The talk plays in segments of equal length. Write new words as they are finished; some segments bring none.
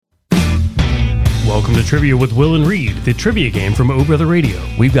Welcome to Trivia with Will and Reed, the trivia game from O Brother Radio.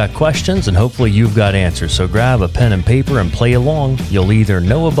 We've got questions and hopefully you've got answers, so grab a pen and paper and play along. You'll either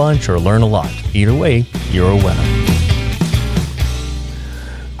know a bunch or learn a lot. Either way, you're a winner.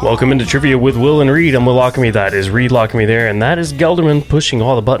 Welcome into Trivia with Will and Reed. I'm Will Lockamy, that is Reed Lockamy there, and that is Gelderman pushing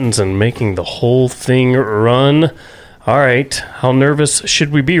all the buttons and making the whole thing run. All right, how nervous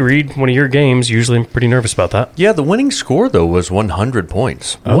should we be, Reed? One of your games, usually I'm pretty nervous about that. Yeah, the winning score, though, was 100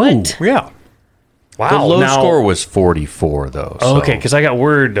 points. What? Yeah. Wow. The low score was 44, though. So. Okay, because I got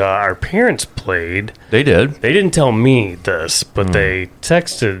word our parents played. They did. They didn't tell me this, but they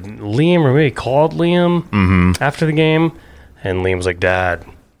texted Liam, or maybe called Liam after the game, and Liam was like, Dad,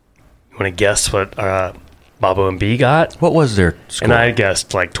 you want to guess what Bobo and B got? What was their score? And I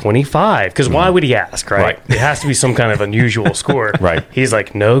guessed like 25, because why would he ask, right? It has to be some kind of unusual score. Right. He's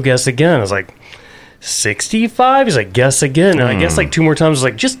like, no, guess again. I was like, 65? He's like, guess again. And I guess like two more times. I was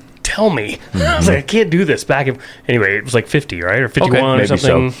like, just tell me. I was like, I can't do this. Anyway, it was like 50, right? Or 51 or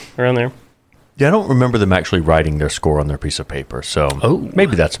something around there. Yeah, I don't remember them actually writing their score on their piece of paper, so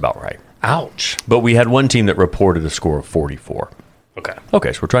maybe that's about right. Ouch. But we had one team that reported a score of 44.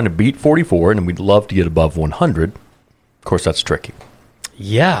 Okay, so we're trying to beat 44, and we'd love to get above 100. Of course, that's tricky.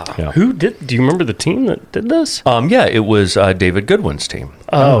 Yeah. Who did? Do you remember the team that did this? Yeah, it was David Goodwin's team.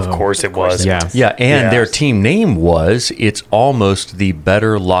 Oh, of course it was. Yeah, and their team name was It's Almost the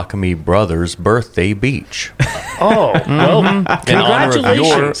Better Lockamy Brothers Birthday Beach. Oh, well, In honor of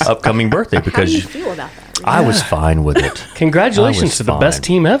your upcoming birthday, How because do you feel about that? I was fine with it. Congratulations to the best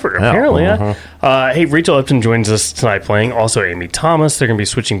team ever, apparently. Hey, Rachael Upton joins us tonight playing. Also, Amy Thomas. They're going to be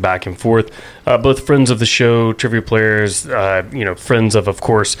switching back and forth. Both friends of the show, trivia players, friends of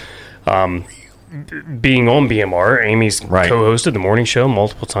course, being on BMR. Amy's co-hosted the morning show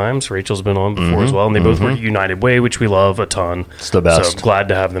multiple times. Rachel's been on before as well. And they both work at United Way, which we love a ton. It's the best. So glad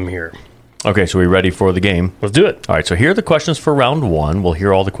to have them here. Okay, so we ready for the game? Let's do it. All right, so here are the questions for round one. We'll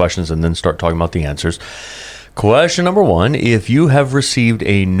hear all the questions and then start talking about the answers. Question number one, if you have received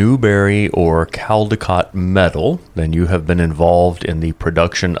a Newbery or Caldecott medal, then you have been involved in the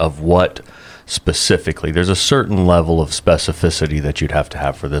production of what specifically? There's a certain level of specificity that you'd have to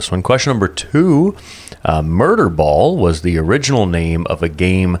have for this one. Question number two, Murder Ball was the original name of a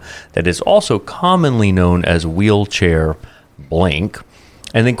game that is also commonly known as Wheelchair Blank.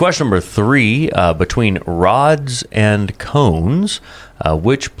 And then question number three, between rods and cones,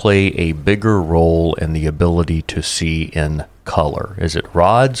 which play a bigger role in the ability to see in color? Is it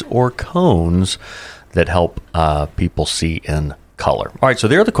rods or cones that help people see in color? All right, so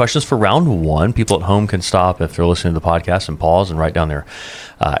there are the questions for round one. People at home can stop if they're listening to the podcast and pause and write down their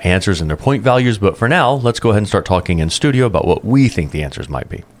answers and their point values. But for now, let's go ahead and start talking in studio about what we think the answers might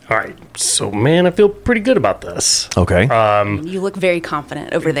be. All right. So, man, I feel pretty good about this. Okay. You look very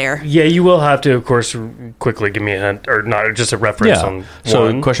confident over there. Yeah, you will have to, of course, quickly give me a hint, or not, just a reference on So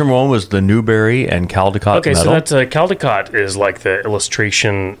one. question number one was the Newbery and Caldecott medal. So that's Caldecott is like the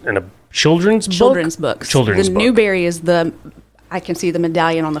illustration in a children's book? Children's books. Children's the book. Newbery is I can see the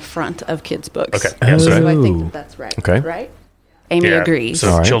medallion on the front of kids' books. Okay. Yeah, So I think that's right. Okay. Right? Amy agrees.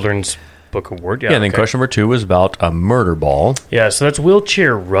 So All right. Children's Book Award. Yeah, and then question number two was about a murder ball. Yeah, so that's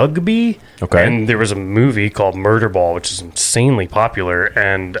wheelchair rugby. Okay. And there was a movie called Murder Ball, which is insanely popular.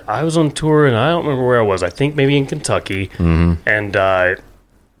 And I was on tour, and I don't remember where I was. I think maybe in Kentucky. Mm-hmm. And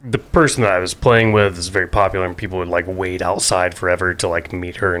the person that I was playing with is very popular, and people would wait outside forever to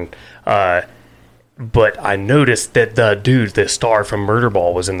meet her. And but I noticed that the star from Murder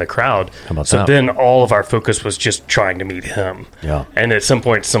Ball, was in the crowd. How about so that? then all of our focus was just trying to meet him. Yeah. And at some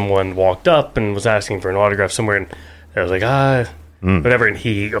point, someone walked up and was asking for an autograph somewhere, and I was like, whatever. And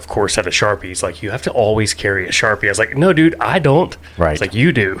he, of course, had a Sharpie. He's like, you have to always carry a Sharpie. I was like, no, dude, I don't. Right. It's like,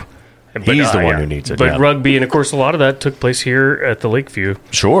 you do. But, He's the one who needs it. But rugby, and of course, a lot of that took place here at the Lakeview.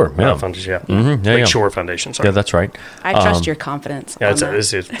 Sure. Yeah. Foundation. Yeah. Mm-hmm. Yeah, Lakeshore Foundation. Sorry. Yeah, that's right. I trust your confidence. Yeah, on that.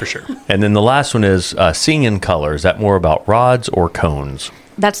 this is for sure. And then the last one is seeing in color. Is that more about rods or cones?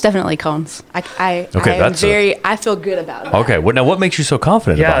 That's definitely cones. I feel good about it. Okay. Now, what makes you so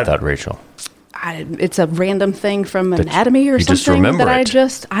confident about that, Rachel? It's a random thing from anatomy or you just something remember that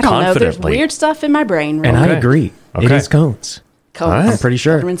it I don't know. There's confidently. weird stuff in my brain. And Really. I agree. Okay. It is cones. Cones. I'm pretty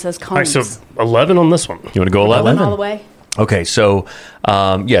sure. Everyone says All right, cones. so 11 on this one. You want to go 11? all the way. Okay, so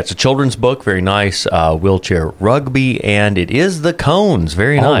it's a children's book, very nice, wheelchair rugby, and it is the cones,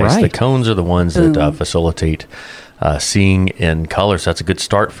 very All nice. right. The cones are the ones that facilitate seeing in color, so that's a good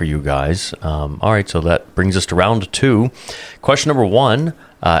start for you guys. All right, so that brings us to round two. Question number one,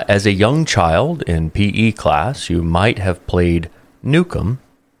 as a young child in PE class, you might have played Nukem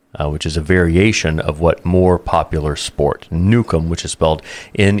which is a variation of what more popular sport? Newcomb, which is spelled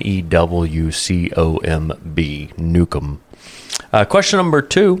Newcomb. Newcomb. Question number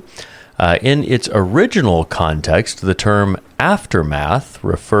 2. In its original context, the term aftermath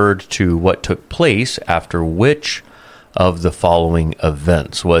referred to what took place after which of the following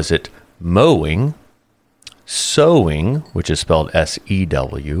events? Was it mowing, sowing, which is spelled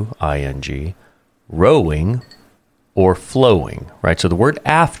Sewing, rowing, or flowing, right? So the word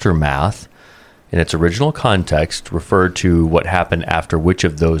aftermath in its original context referred to what happened after which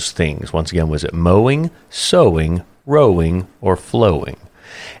of those things? Once again, was it mowing, sowing, rowing, or flowing?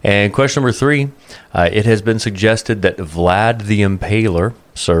 And question number 3, it has been suggested that Vlad the Impaler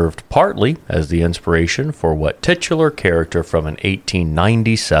served partly as the inspiration for what titular character from an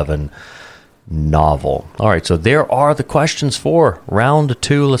 1897 novel? All right, so there are the questions for round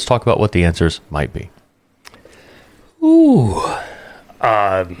 2. Let's talk about what the answers might be. Ooh.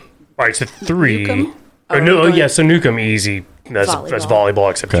 All right, so 3. Newcomb? So Newcomb, easy. That's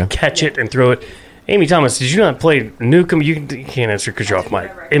volleyball, except you catch it and throw it. Amy Thomas, did you not play Newcomb? You can't answer because you're off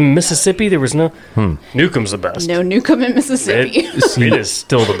mic. In Mississippi, there was no... Newcomb's the best. No Newcomb in Mississippi. It is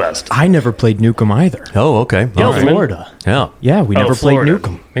still the best. I never played Newcomb either. Oh, okay. Florida. Yeah, we never played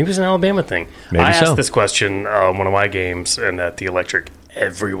Newcomb. Maybe it's an Alabama thing. Maybe I asked so. this question one of my games, and at the Electric,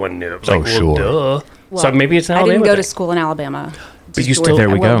 everyone knew. It was sure. Duh. Well, So maybe it's an Alabama I didn't go thing. to school in Alabama. But you still... There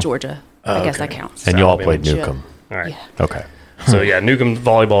we go. Georgia. I guess that counts. And you all Alabama. played Newcomb. All right. Yeah. Okay. So, Newcomb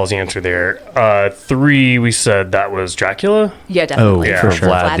volleyball is the answer there. 3, we said that was Dracula. Yeah, definitely. Oh, Yeah. for For sure.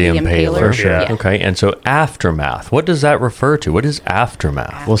 Vlad the Impaler. For sure. Yeah. Okay, and so aftermath. What does that refer to? What is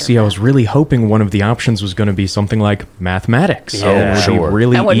aftermath? Well, see, I was really hoping one of the options was going to be something like mathematics. Yeah. It would Sure. be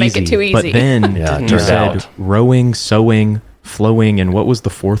really That would easy. make it too But easy. then Yeah, it you turns said out. rowing, sewing, flowing, and what was the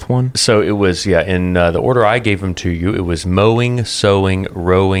fourth one? So it was, in the order I gave them to you, it was mowing, sowing,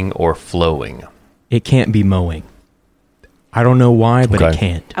 rowing, or flowing. It can't be mowing. I don't know why, but Okay. it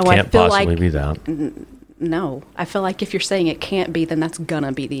can't. Oh, I Can't feel possibly like be that. no. I feel like if you're saying it can't be, then that's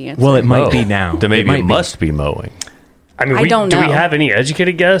gonna be the answer. Well, it might Oh, be now. Then maybe might it be. must be mowing. I mean, I don't do we know. have any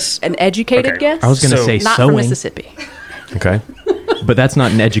educated guess? An educated Okay. guess. I was going to So- say not from sewing, Mississippi. Okay. but that's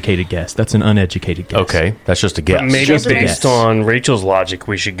not an educated guess. That's an uneducated guess. Okay. That's just a guess. Maybe Just a based guess. on Rachel's logic,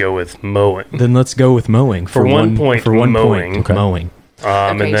 we should go with mowing. Then let's go with mowing For 1 point, For 1 mowing. point, Okay. mowing.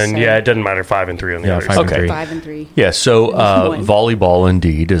 And Okay, then, so- it doesn't matter, 5 and 3 on the Yeah, others. 5 and Okay. 3. 5 and 3. Yeah, so Mowing. volleyball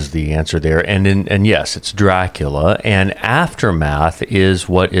indeed is the answer there, and yes, it's Dracula, and aftermath is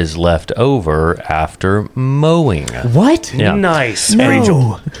what is left over after mowing. What? Yeah. Nice, No.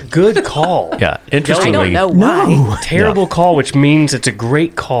 Rachel. Good call. Yeah, I interestingly, don't know why. No. Terrible call, which means it's a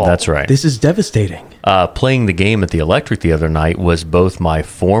great call. That's right. This is devastating. Playing the game at the Electric the other night was both my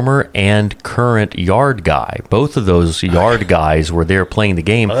former and current yard guy. Both of those yard guys were there playing the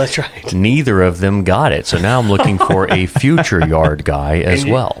game. Oh, that's right. Neither of them got it, so now I'm looking for a future yard guy as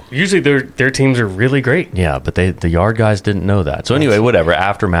well. Usually their teams are really great. Yeah, but the yard guys didn't know that. So anyway, whatever.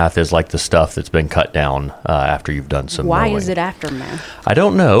 Aftermath is like the stuff that's been cut down after you've done some Why mowing. is it aftermath? I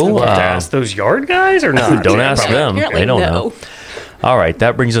don't know. We'll have to ask those yard guys or not? Don't ask them. Apparently They don't no. know. All right,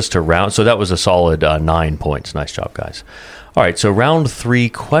 that brings us to round. So that was a solid 9 points. Nice job, guys. All right, so round 3,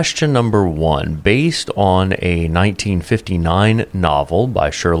 question number 1. Based on a 1959 novel by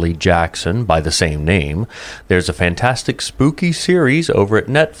Shirley Jackson by the same name, there's a fantastic spooky series over at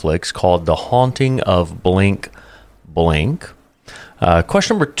Netflix called The Haunting of Blank Blank.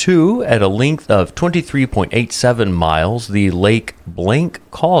 Question number 2, at a length of 23.87 miles, the Lake Blank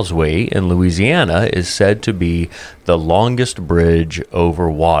Causeway in Louisiana is said to be the longest bridge over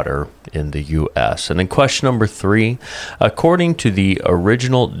water in the U.S. And then question number 3, according to the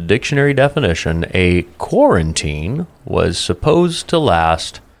original dictionary definition, a quarantine was supposed to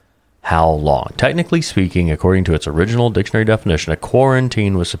last how long? Technically speaking, according to its original dictionary definition, a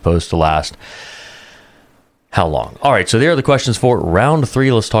quarantine was supposed to last how long? All right, so there are the questions for round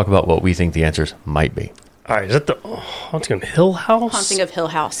 3. Let's talk about what we think the answers might be. All right, is that the Haunting of Hill House? Haunting of Hill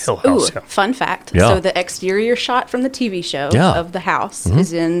House. Hill House, Ooh, yeah. fun fact. Yeah. So the exterior shot from the TV show Yeah. of the house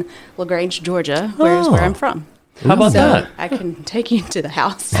is in LaGrange, Georgia, where I'm from. How about So that? I can take you to the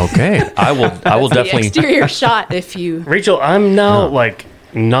house. Okay, I will The definitely. exterior shot if you... Rachel, I'm now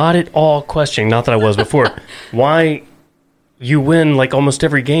not at all questioning, not that I was before, why you win like almost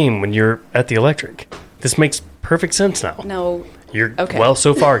every game when you're at the Electric. This makes perfect sense now. No. You're Okay. well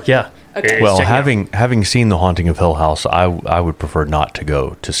so far, yeah. Okay. Well, It's checking out. having seen The Haunting of Hill House, I would prefer not to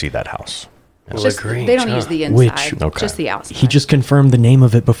go to see that house. Lagrange, they don't use the inside, Which- okay. just the outside. He just confirmed the name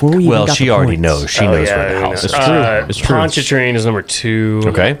of it before we even Well, got she the already points. knows. She knows where the house is. It's true. It's true. Pontchartrain is number 2.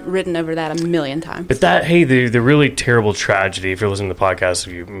 Okay. written over that a million times. But the really terrible tragedy, if you're listening to the podcast,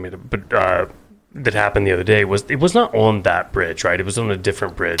 that happened the other day it was not on that bridge, right? It was on a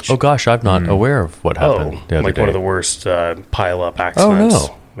different bridge. Oh gosh, I'm not aware of what happened the other like day. one of the worst pile-up accidents.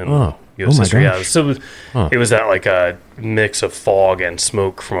 no. In Oh. U.S. Oh my history. Yeah, gosh. so it was that like a mix of fog and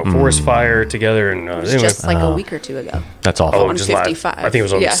smoke from a forest fire together, and it was anyway. just like a week or two ago. That's awful. on just 55. I think it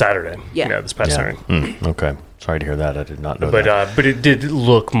was on Yeah. Saturday. Yeah. This past Saturday. Okay. Sorry to hear that. I did not know But that. but it did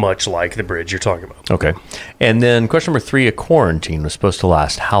look much like the bridge you're talking about. Okay. And then question number 3, a quarantine was supposed to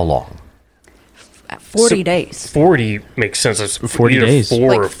last how long? 40 days. 40 makes sense. It's 40 either days.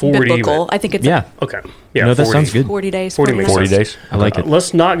 4 or Like 40. biblical. I think it's Yeah. Okay. Yeah. No, that 40. sounds good. 40 days. 40 makes 40 sense. days? I like it.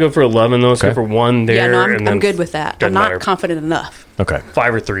 Let's not go for 11 though. Let's Okay. go for 1 there. Yeah, no, and I'm then good with that. I'm doesn't not matter. confident enough. Okay.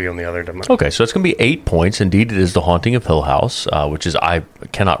 5 or 3 on the other. Doesn't matter. Okay, so it's going to be 8 points. Indeed, it is The Haunting of Hill House, which is, I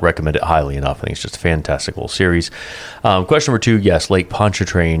cannot recommend it highly enough. I think it's just a fantastic little series. Question number 2, yes, Lake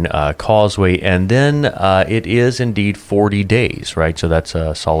Pontchartrain Causeway. And then it is indeed 40 days, right? So that's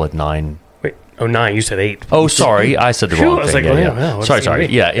a solid 9. Wait. Oh, 9. You said 8. Oh, sorry. I said the Phew, wrong I was thing. like, Yeah, wow, yeah. wow, what's Sorry, it gonna sorry.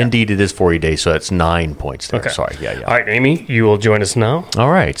 be? Yeah, indeed, it is 40 days. So that's 9 points there. Okay. Sorry. Yeah. All right, Amy, you will join us now. All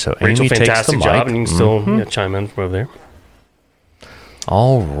right. So Rachel, Amy takes the fantastic mic. job, and you can still chime in from over there.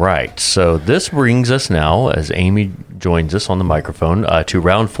 All right. So this brings us now, as Amy joins us on the microphone, to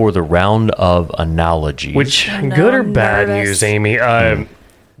round 4, the round of analogies. Which, know, good or I'm bad nervous. news, Amy?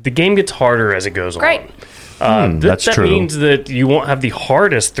 The game gets harder as it goes Great. on. that's that true. means that you won't have the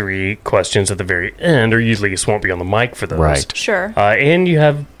hardest 3 questions at the very end, or usually you just won't be on the mic for those. Right. Sure. And you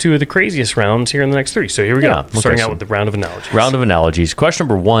have 2 of the craziest rounds here in the next 3. So here we Yeah, go. Starting okay, out so with the round of analogies. Round of analogies. Question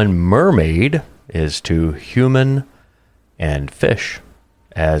number 1, mermaid is to human and fish,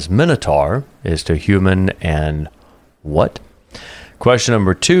 as minotaur is to human and what? Question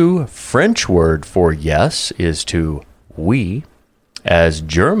number 2, French word for yes is to we, as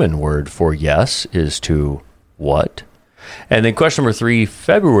German word for yes is to what? And then question number 3,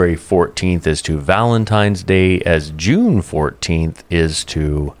 February 14th is to Valentine's Day, as June 14th is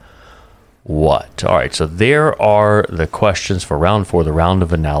to what? All right, so there are the questions for round 4, the round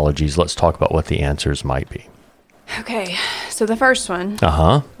of analogies. Let's talk about what the answers might be. Okay, so the first one,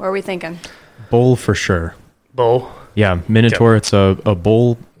 Uh-huh. what are we thinking? Bull for sure. Bull. Yeah, Minotaur. It's a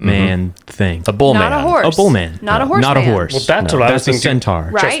bull man thing. A bull Not man. a horse. A bull man. Not a No, horse. Not a man. horse. Well, that's what I was That's a thinking. centaur.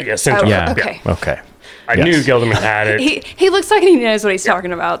 Right? Yeah, centaur. Oh, Yeah. Okay. Okay. I Yes. knew Gelderman had it. He looks like he knows what he's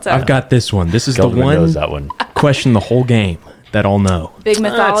talking about. So I've got this one. This is Gelderman the knows one that one. question the whole game that I'll know. big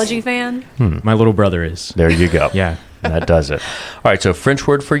mythology fan. My little brother is. There you go. Yeah. That does it. All right, so French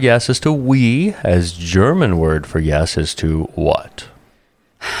word for yes is to we, as German word for yes is to what?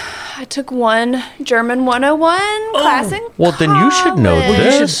 I took one German 101 class in Well, then you should know college.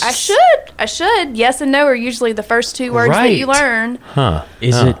 this. I should. Yes and no are usually the first 2 words that you Right. learn. Huh.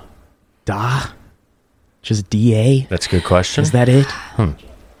 Is it da? Just DA? That's a good question. Is that it?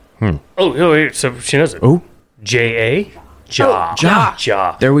 Oh, wait. So she knows it. Oh, J-A? Ja. Ja.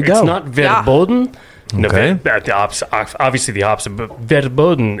 Ja. There we It's go. not verboten. No, Okay. the opposite, obviously the opposite, but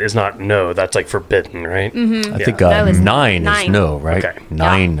verboten is not no. That's like forbidden, right? I think No, it's 9 is nine. no, right? Okay.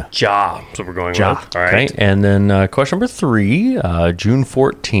 9. Ja. That's what we're going Ja. with. All right. Okay, and then question number 3, June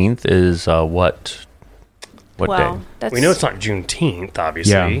 14th is what? What Well, day? that's We know it's not Juneteenth,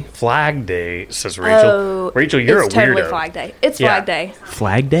 obviously. Yeah. Flag Day, says Rachel. Oh, Rachel, you're it's a totally weirdo. Flag Day. It's Yeah. Flag Day.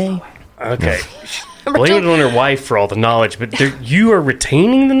 Flag Day? Okay. Blame it on her wife for all the knowledge, but you are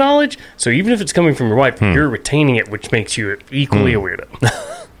retaining the knowledge. So even if it's coming from your wife, you're retaining it, which makes you equally a weirdo.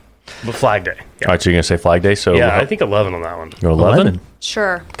 But Flag Day. Yeah, All right, so you're going to say Flag Day? So yeah, I think 11 on that one. you're 11?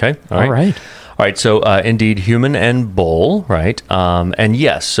 Sure. Okay, All right. All right, so indeed, human and bull, right? And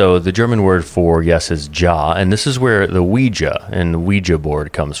yes, so the German word for yes is ja, and this is where the Ouija and the Ouija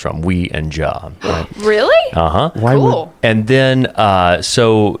board comes from, we and ja. Right? Really? Why Cool. And then,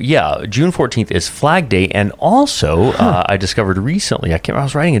 so yeah, June 14th is Flag Day. And also, I discovered recently, I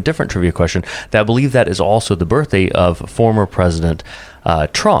was writing a different trivia question, that I believe that is also the birthday of former President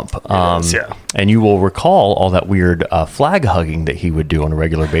Trump. yeah. And you will recall all that weird flag hugging that he would do on a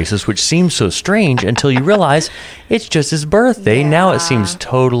regular basis, which seems so strange until you realize it's just his birthday. Now it Yeah. seems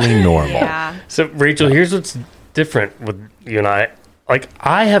totally normal. Yeah. So, Rachel, here's what's different with you and I. Like,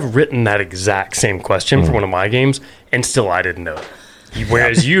 I have written that exact same question for one of my games, and still I didn't know it.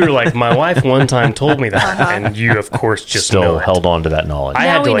 Whereas you're like, my wife one time told me that, and you, of course, just know Still it. held on to that knowledge. I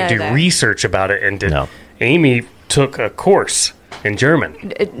Now had to we like know do that. research about it, and did. No. Amy took a course in German.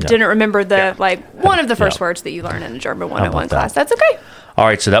 Didn't remember one of the first words that you learn in a German 101 class. That's okay. All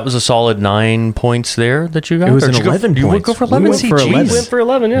right, so that was a solid 9 points there that you got. It was Or an did you 11 You would points. go for We 11. went for 11. We went for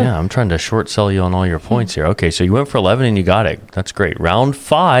 11, yeah. Yeah, I'm trying to short sell you on all your points here. Okay, so you went for 11 and you got it. That's great. Round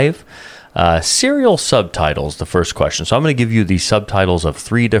 5, serial subtitles, the first question. So I'm going to give you the subtitles of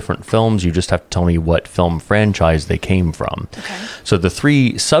 3 different films. You just have to tell me what film franchise they came from. Okay. So the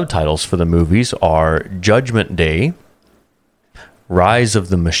 3 subtitles for the movies are Judgment Day, Rise of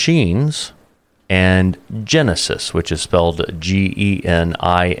the Machines, and Genesis, which is spelled Genisys.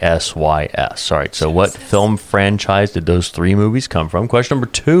 All right, so what film franchise did those 3 movies come from? Question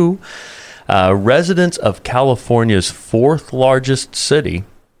number 2, residents of California's 4th largest city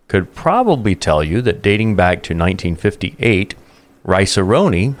could probably tell you that dating back to 1958,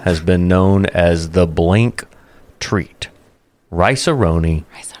 Rice-A-Roni has been known as the blank treat. Rice-A-Roni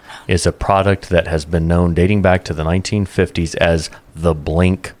is a product that has been known dating back to the 1950s as the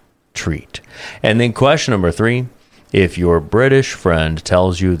blank treat. And then question number 3, if your British friend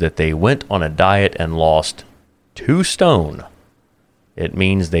tells you that they went on a diet and lost 2 stone, it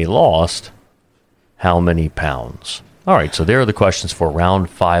means they lost how many pounds? All right, so there are the questions for round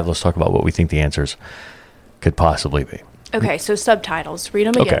 5. Let's talk about what we think the answers could possibly be. Okay, so subtitles. Read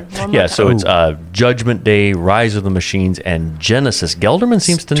them again. Okay. One more Yeah, time. so it's Judgment Day, Rise of the Machines, and Genesis. Gelderman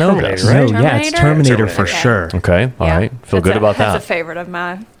seems to know Terminator, this. right? No, yeah, it's Terminator for Okay. sure. Okay, all Yeah, right. Feel that's good about That's that. a favorite of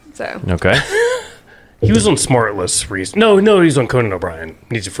mine. So Okay. He was on Smartless recently. No, he was on Conan O'Brien.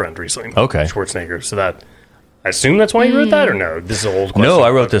 Needs a Friend recently. Okay. Schwarzenegger. So that, I assume that's why you wrote that, or no? This is an old question. No,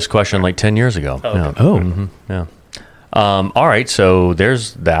 I wrote this question like 10 years ago. Yeah. Oh, Yeah. All right, so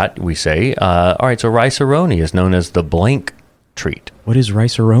there's that, we say. All right, so Rice-A-Roni is known as the blank treat. what is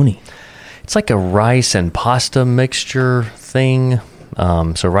Rice-A-Roni? It's like a rice and pasta mixture thing.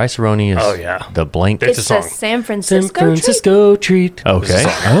 So Rice-A-Roni is Oh, yeah. the blank. It's a it's song. the San San Francisco, Francisco treat. Okay.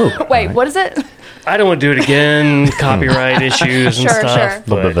 Oh, treat. Wait, what is it? I don't want to do it again. Copyright issues and Sure, stuff. sure. A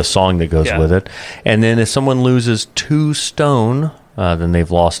little bit of a song that goes Yeah. with it. And then if someone loses 2 stone, then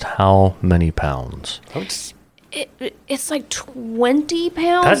they've lost how many pounds? It's like 20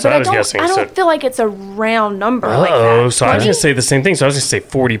 pounds. That's but what I was guessing, I don't so- feel like it's a round number like Oh, that. so I was 20? going to say the same thing. So I was going to say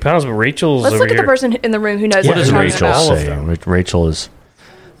 40 pounds, but Rachel's Let's over look at here. the person in the room who knows What what does we're talking Rachel about. All of say? them. Rachel is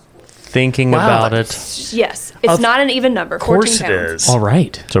thinking Wow, about it. Yes, it's not an even number. Of course 14 it pounds. is. all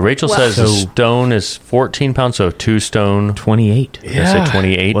right. So Rachel Well- says a So- stone is 14 pounds, so 2 stone. 28. I said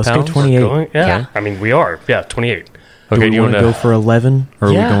 28 Let's go pounds. 28. Going? Yeah. Yeah. I mean, we are. Yeah, 28. Do Okay, we do you want to want go for 11? Or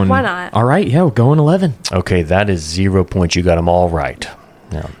are Yeah, we going? why not? All right, yeah, we're going 11. Okay, that is 0 points. You got them all right.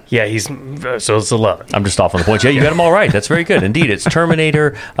 Yeah. Yeah, he's so it's 11. I'm just off on the points. Yeah, you got them all right. That's very good. Indeed, it's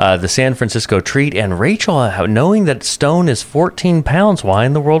Terminator, the San Francisco treat, and Rachel, knowing that stone is 14 pounds, why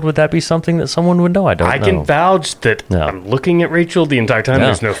in the world would that be something that someone would know? I don't know. I can vouch that Yeah. I'm looking at Rachel the entire time. Yeah.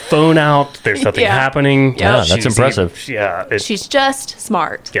 There's no phone out. There's nothing Yeah. happening. Yeah, that's She's- impressive. Yeah, She's just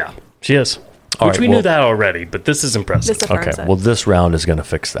smart. yeah, she is. All Which right, we well- knew that already, but this is impressive. This affirms Okay, it. well, this round is going to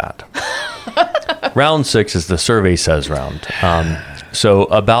fix that. Round 6 is the survey says round. So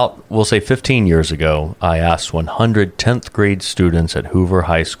about, we'll say 15 years ago, I asked 100 10th grade students at Hoover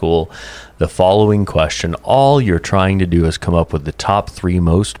High School the following question. All you're trying to do is come up with the top 3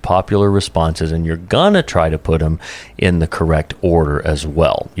 most popular responses, and you're going to try to put them in the correct order as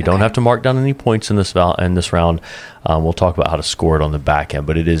well. You don't have to mark down any points in this round. We'll talk about how to score it on the back end,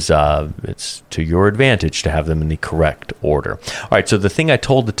 but it's to your advantage to have them in the correct order. All right, so the thing I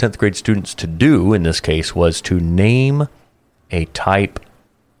told the 10th grade students to do in this case was to name a type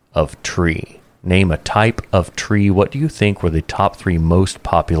of tree. Name a type of tree. What do you think were the top 3 most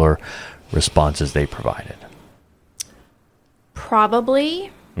popular responses they provided?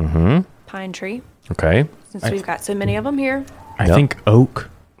 Probably pine tree, Okay. since we've got so many of them here. I Yep. think oak,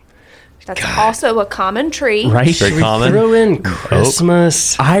 That's also a common tree. right? Very common. Throw in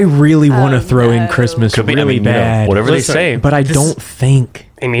Christmas. I really want to throw in no. Christmas Could be, really bad. whatever Listen, they say. But I This- don't think.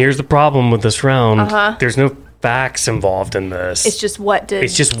 I mean, here's the problem with this round. There's no facts involved in this. It's just what did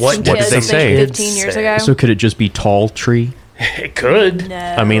It's just what some did kids they think say? 15 years Say. ago? So could it just be tall tree? It could. No.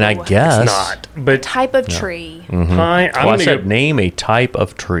 I mean, I guess. It's not. But Type of tree. pine, I'm Well, I gonna said go, name a type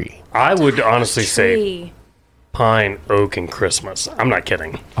of tree. I would honestly say Tree. pine, oak, and Christmas. I'm not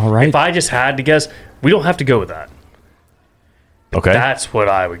kidding. All right. If I just had to guess, we don't have to go with that. Okay. That's what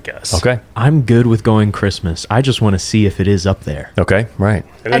I would guess. Okay. I'm good with going Christmas. I just want to see if it is up there. Okay. Right.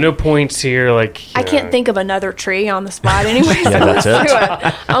 And there are no points here. Like I can't think of another tree on the spot anyway. So that's let's it. do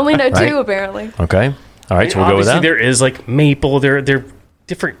it. I only know Right. 2 apparently. Okay. All right. So we'll go with Obviously, that. there is like maple. They're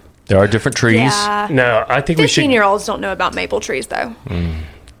different. There are different trees. Yeah. No, I think we should. 15-year-olds don't know about maple trees though.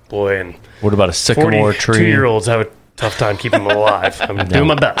 Boy, and What about a sycamore tree? 42-year-olds have a Tough time keeping them alive. I'm doing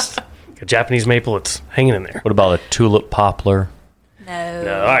my best. A Japanese maple, it's hanging in there. What about a tulip poplar? No.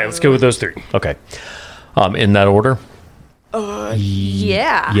 No, all right, let's go with those 3. Okay. In that order?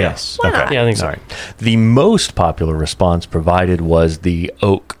 Yeah. Yes. Why not? Yeah, I think so. All right. The most popular response provided was the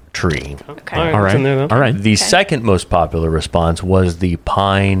oak tree. Okay. All right, All it's in there, right. though. All right. The second most popular response was the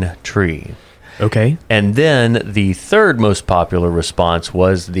pine tree. Okay. And then the third most popular response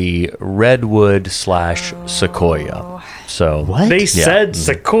was the redwood / sequoia. So What? They said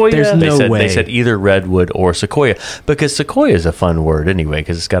sequoia. There's They no said way. they said either redwood or sequoia because sequoia is a fun word anyway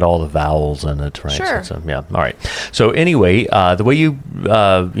because it's got all the vowels in it, right? Sure. So, yeah. All right. So anyway, the way you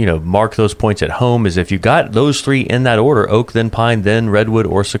mark those points at home is if you got those 3 in that order, oak, then pine, then redwood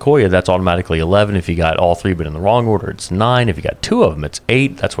or sequoia, that's automatically 11. If you got all 3 but in the wrong order, it's 9. If you got 2 of them, it's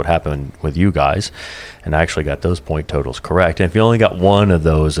 8. That's what happened with you guys, and I actually got those point totals correct. And if you only got 1 of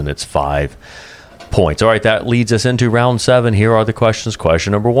those, and it's 5 points. All right, that leads us into round 7. Here are the questions.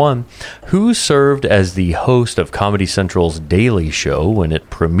 Question number 1. Who served as the host of Comedy Central's Daily Show when it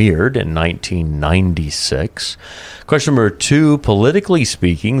premiered in 1996? Question number 2. Politically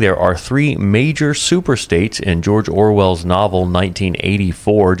speaking, there are 3 major superstates in George Orwell's novel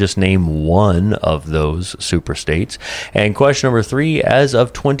 1984. Just name one of those superstates. And question number 3. As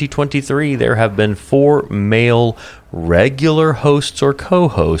of 2023, there have been 4 male regular hosts or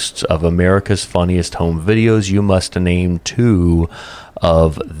co-hosts of America's Funniest Home Videos. You must name 2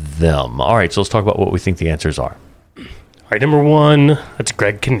 of them. All right, so let's talk about what we think the answers are. All right, number 1, that's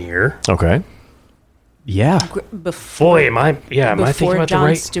Greg Kinnear. Okay. Yeah. Before, Boy, am I thinking before about Jon the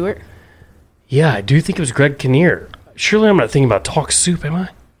right? Stewart. Yeah, I do think it was Greg Kinnear. Surely I'm not thinking about Talk Soup, am I?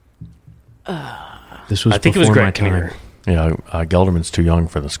 This was I think it was before Greg my Kinnear. time. Yeah, Gelderman's too young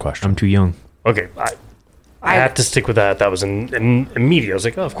for this question. I'm too young. Okay, I have to stick with that. That was immediate. I was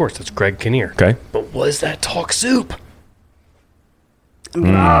like, oh, of course, that's Greg Kinnear. Okay. But was that Talk Soup?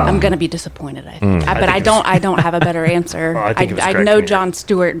 I'm going to be disappointed. I think, but I don't have a better answer. I think it was I Greg know Kinnear. Jon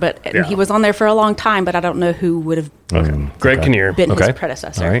Stewart, but Yeah. he was on there for a long time. But I don't know who would have Okay. Greg Okay. Kinnear. been Okay. his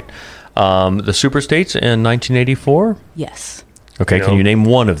predecessor. All right. The superstates in 1984. Yes, Okay, You can know- you name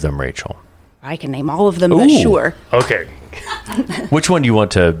one of them, Rachel? I can name all of them. But Ooh. sure, Okay. Which one do you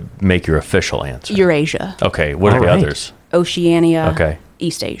want to make your official answer? Eurasia, Okay, what are All the right. others? Oceania, Okay.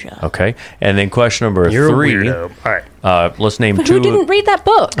 East Asia. Okay, and then question number You're 3. a weirdo. All right. Let's name But 2. who didn't read that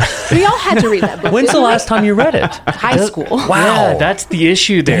book? We all had to read that book. When's the last time you read it? High school. Yeah, that's the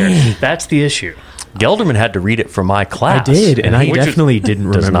issue there. That's the issue. Gelderman had to read it for my I class. did, and I he definitely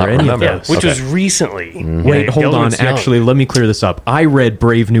didn't does remember not any remember. of Yeah, this. which Okay. was recently. Wait, Yeah, hold on. Gelderman's young. Actually, let me clear this up. I read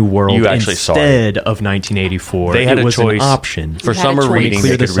Brave New World You actually saw it. instead of 1984. They had it a was choice an option. for You had a summer choice. reading.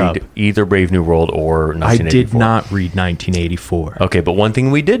 Clear They could this read up. either Brave New World or I 1984. did not read 1984. Okay, but one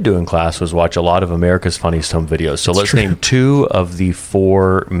thing we did do in class was watch a lot of America's Funniest Home Videos. So let's true. name 2 of the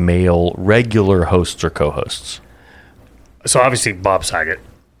 4 male regular hosts or co-hosts. So obviously Bob Saget,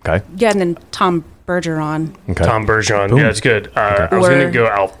 Okay. Yeah, and then Tom Bergeron. Okay. Tom Bergeron. Boom. Yeah, it's good. I was Or- going to go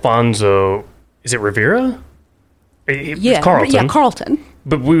Alfonso. Is it Rivera? Yeah, Carlton. yeah, Carlton.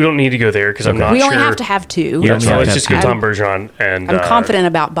 But we don't need to go there because I'm not We sure. only have to have 2. Yeah, so only let's have just to go have Tom Bergeron and. I'm confident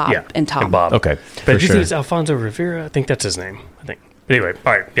about Bob Yeah, and Tom. Bob. Okay. But I do sure. think it's Alfonso Rivera. I think that's his name. I think. But anyway,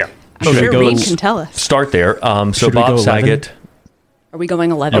 all right. Yeah. I'm Should we sure go- Reed can tell us. Start there. So Should we Bob go 11? Saget. Are we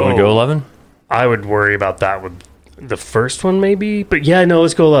going 11? You want to go 11? I would worry about that with the first one, maybe. But yeah, no,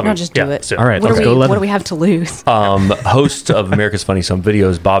 let's go 11. No, just do Yeah, it. so- All right, What, let's do go we, 11. what do we have to lose? Hosts of America's Funniest Home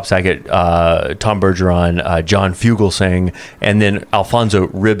Videos, Bob Saget, Tom Bergeron, John Fugelsang, and then Alfonso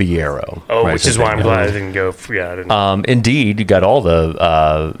Ribeiro. Oh, Right, which so is why I'm they- glad I didn't go. Yeah, I didn't. Indeed, you got all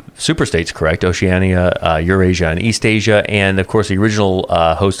the superstates correct: Oceania, Eurasia, and East Asia. And of course, the original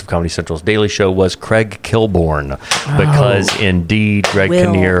host of Comedy Central's Daily Show was Craig Kilborn, because indeed, Greg Will.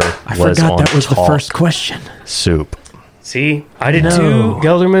 Kinnear I was forgot on that was the Talk first question. Soup. See, I did No. too,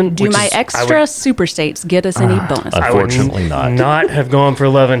 Gelderman. Do which my is- extra super states get us any bonus? I would Unfortunately not. not have gone for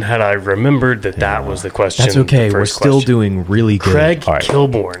 11 had I remembered that was the question. That's okay. the We're first still question. doing really good. Craig All right.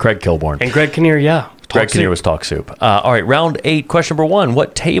 Kilborn. Craig Kilborn. And Greg Kinnear, yeah. Greg Talk Kinnear soup. was Talk Soup. All right, round 8, question number 1.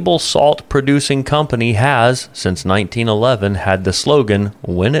 What table salt producing company has, since 1911, had the slogan,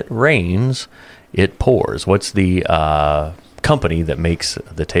 "When it rains, it pours"? What's the company that makes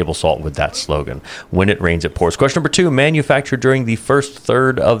the table salt with that slogan? When it rains, it pours. Question number 2. Manufactured during the first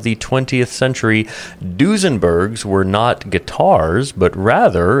third of the 20th century, Duesenbergs were not guitars, but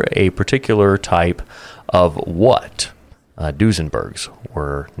rather a particular type of what? Duesenbergs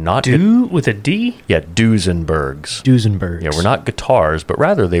were not... Do with a D? Yeah, Duesenbergs. Duesenbergs. Yeah, were not guitars, but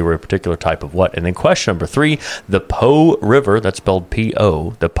rather they were a particular type of what? And then question number 3, the Po River, that's spelled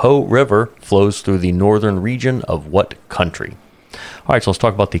P-O, the Po River flows through the northern region of what country? All right, so let's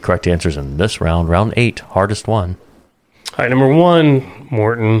talk about the correct answers in this round, round 8, hardest one. All right, number 1,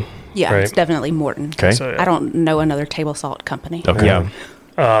 Morton. Yeah, right? it's definitely Morton. Okay. So, I don't know another table salt company. Okay. Yeah.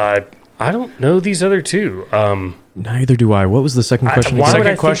 I don't know these other two. Neither do I. What was the second question? Why again? would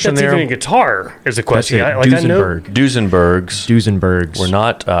I question think that's there. even a guitar is a question. That's it. I know, Duesenberg. Duesenbergs Duesenbergs. were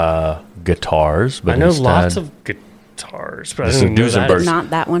not guitars, but I know instead, lots of guitars, but This I is don't know that. Duesenberg. Not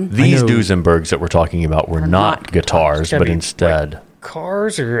that one. these I know- Duesenbergs that we're talking about were not not guitars, Gotta but be, instead...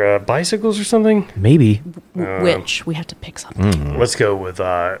 Cars or bicycles or something? Maybe. Which we have to pick something. Let's go with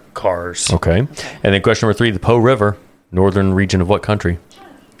cars. Okay. And then question number 3, the Po River, northern region of what country?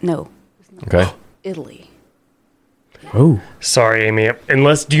 No, Okay. Italy. Oh. Sorry, Amy.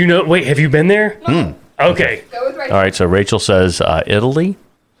 Unless, do you know? Wait, have you been there? Okay. All right, so Rachel says Italy.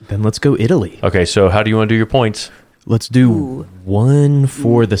 Then let's go Italy. Okay, so how do you want to do your points? Let's do one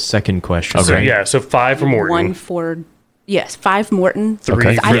for the second question. So Okay. yeah, so 5 for Morton, One for, yes, 5 Morton. 3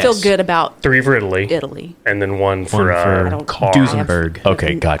 Okay. for, I feel good about 3 for Italy, Italy. and then 1 One for, for car. Duesenberg. Okay,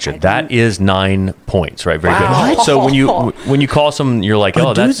 I gotcha. didn't- That is 9 points, right? Very Wow. good. So when you call some, you're like, A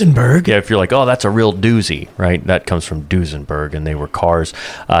oh, that's Duesenberg? Yeah, if you're like, oh, that's a real doozy, right? That comes from Duesenberg, and they were cars.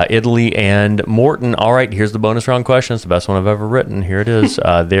 Italy and Morton. All right, here's the bonus round question. It's the best one I've ever written. Here it is.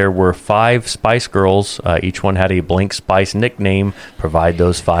 There were 5 Spice Girls. Each one had a blank Spice nickname. Provide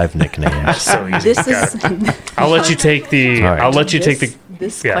those 5 nicknames. So easy. This Got is. it. I'll let you take the. All right. I'll let you take the.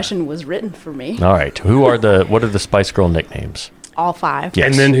 This yeah. question was written for me. All right. What are the Spice Girl nicknames? All 5. Yes.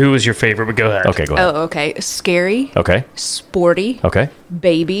 And then who was your favorite? But go ahead. Okay, go ahead. Oh, okay. Scary, Okay. sporty, Okay.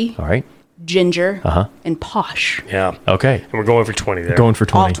 baby, All right. ginger, Uh-huh. and posh. Yeah. Okay. And we're going for 20 there. Going for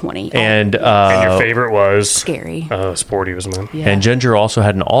 20. All 20. And And your favorite was Scary. Sporty was mine. Yeah. and Ginger also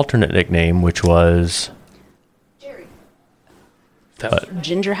had an alternate nickname, which was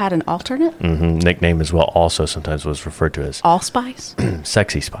Ginger had an alternate? nickname as well. Also, sometimes was referred to as Allspice?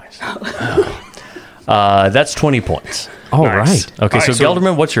 Sexy Spice. That's 20 points. All Nice. right. Okay, All so right,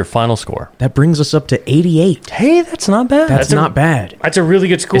 Gelderman, what's your final score? That brings us up to 88. Hey, that's not bad. That's not bad. That's a really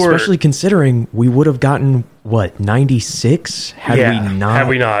good score. Especially considering we would have gotten, 96 had we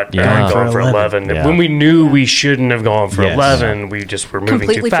not Yeah. gone for 11. Yeah. When we knew we shouldn't have gone for Yes. 11, we just were moving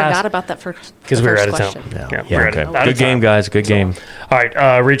Completely too fast. forgot about that first Because we were out of town. question. Yeah, Yeah, we're okay. out of Good game, time. guys. Good game. All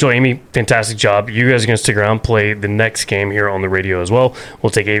right, Rachel, Amy, fantastic job. You guys are going to stick around, play the next game here on the radio as well. We'll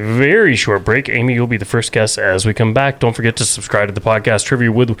take a very short break. Amy, you'll be the first guest as we come back. Don't forget to subscribe to the podcast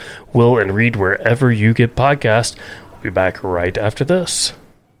Trivia with Will and Reed wherever you get podcasts. We'll be back right after this.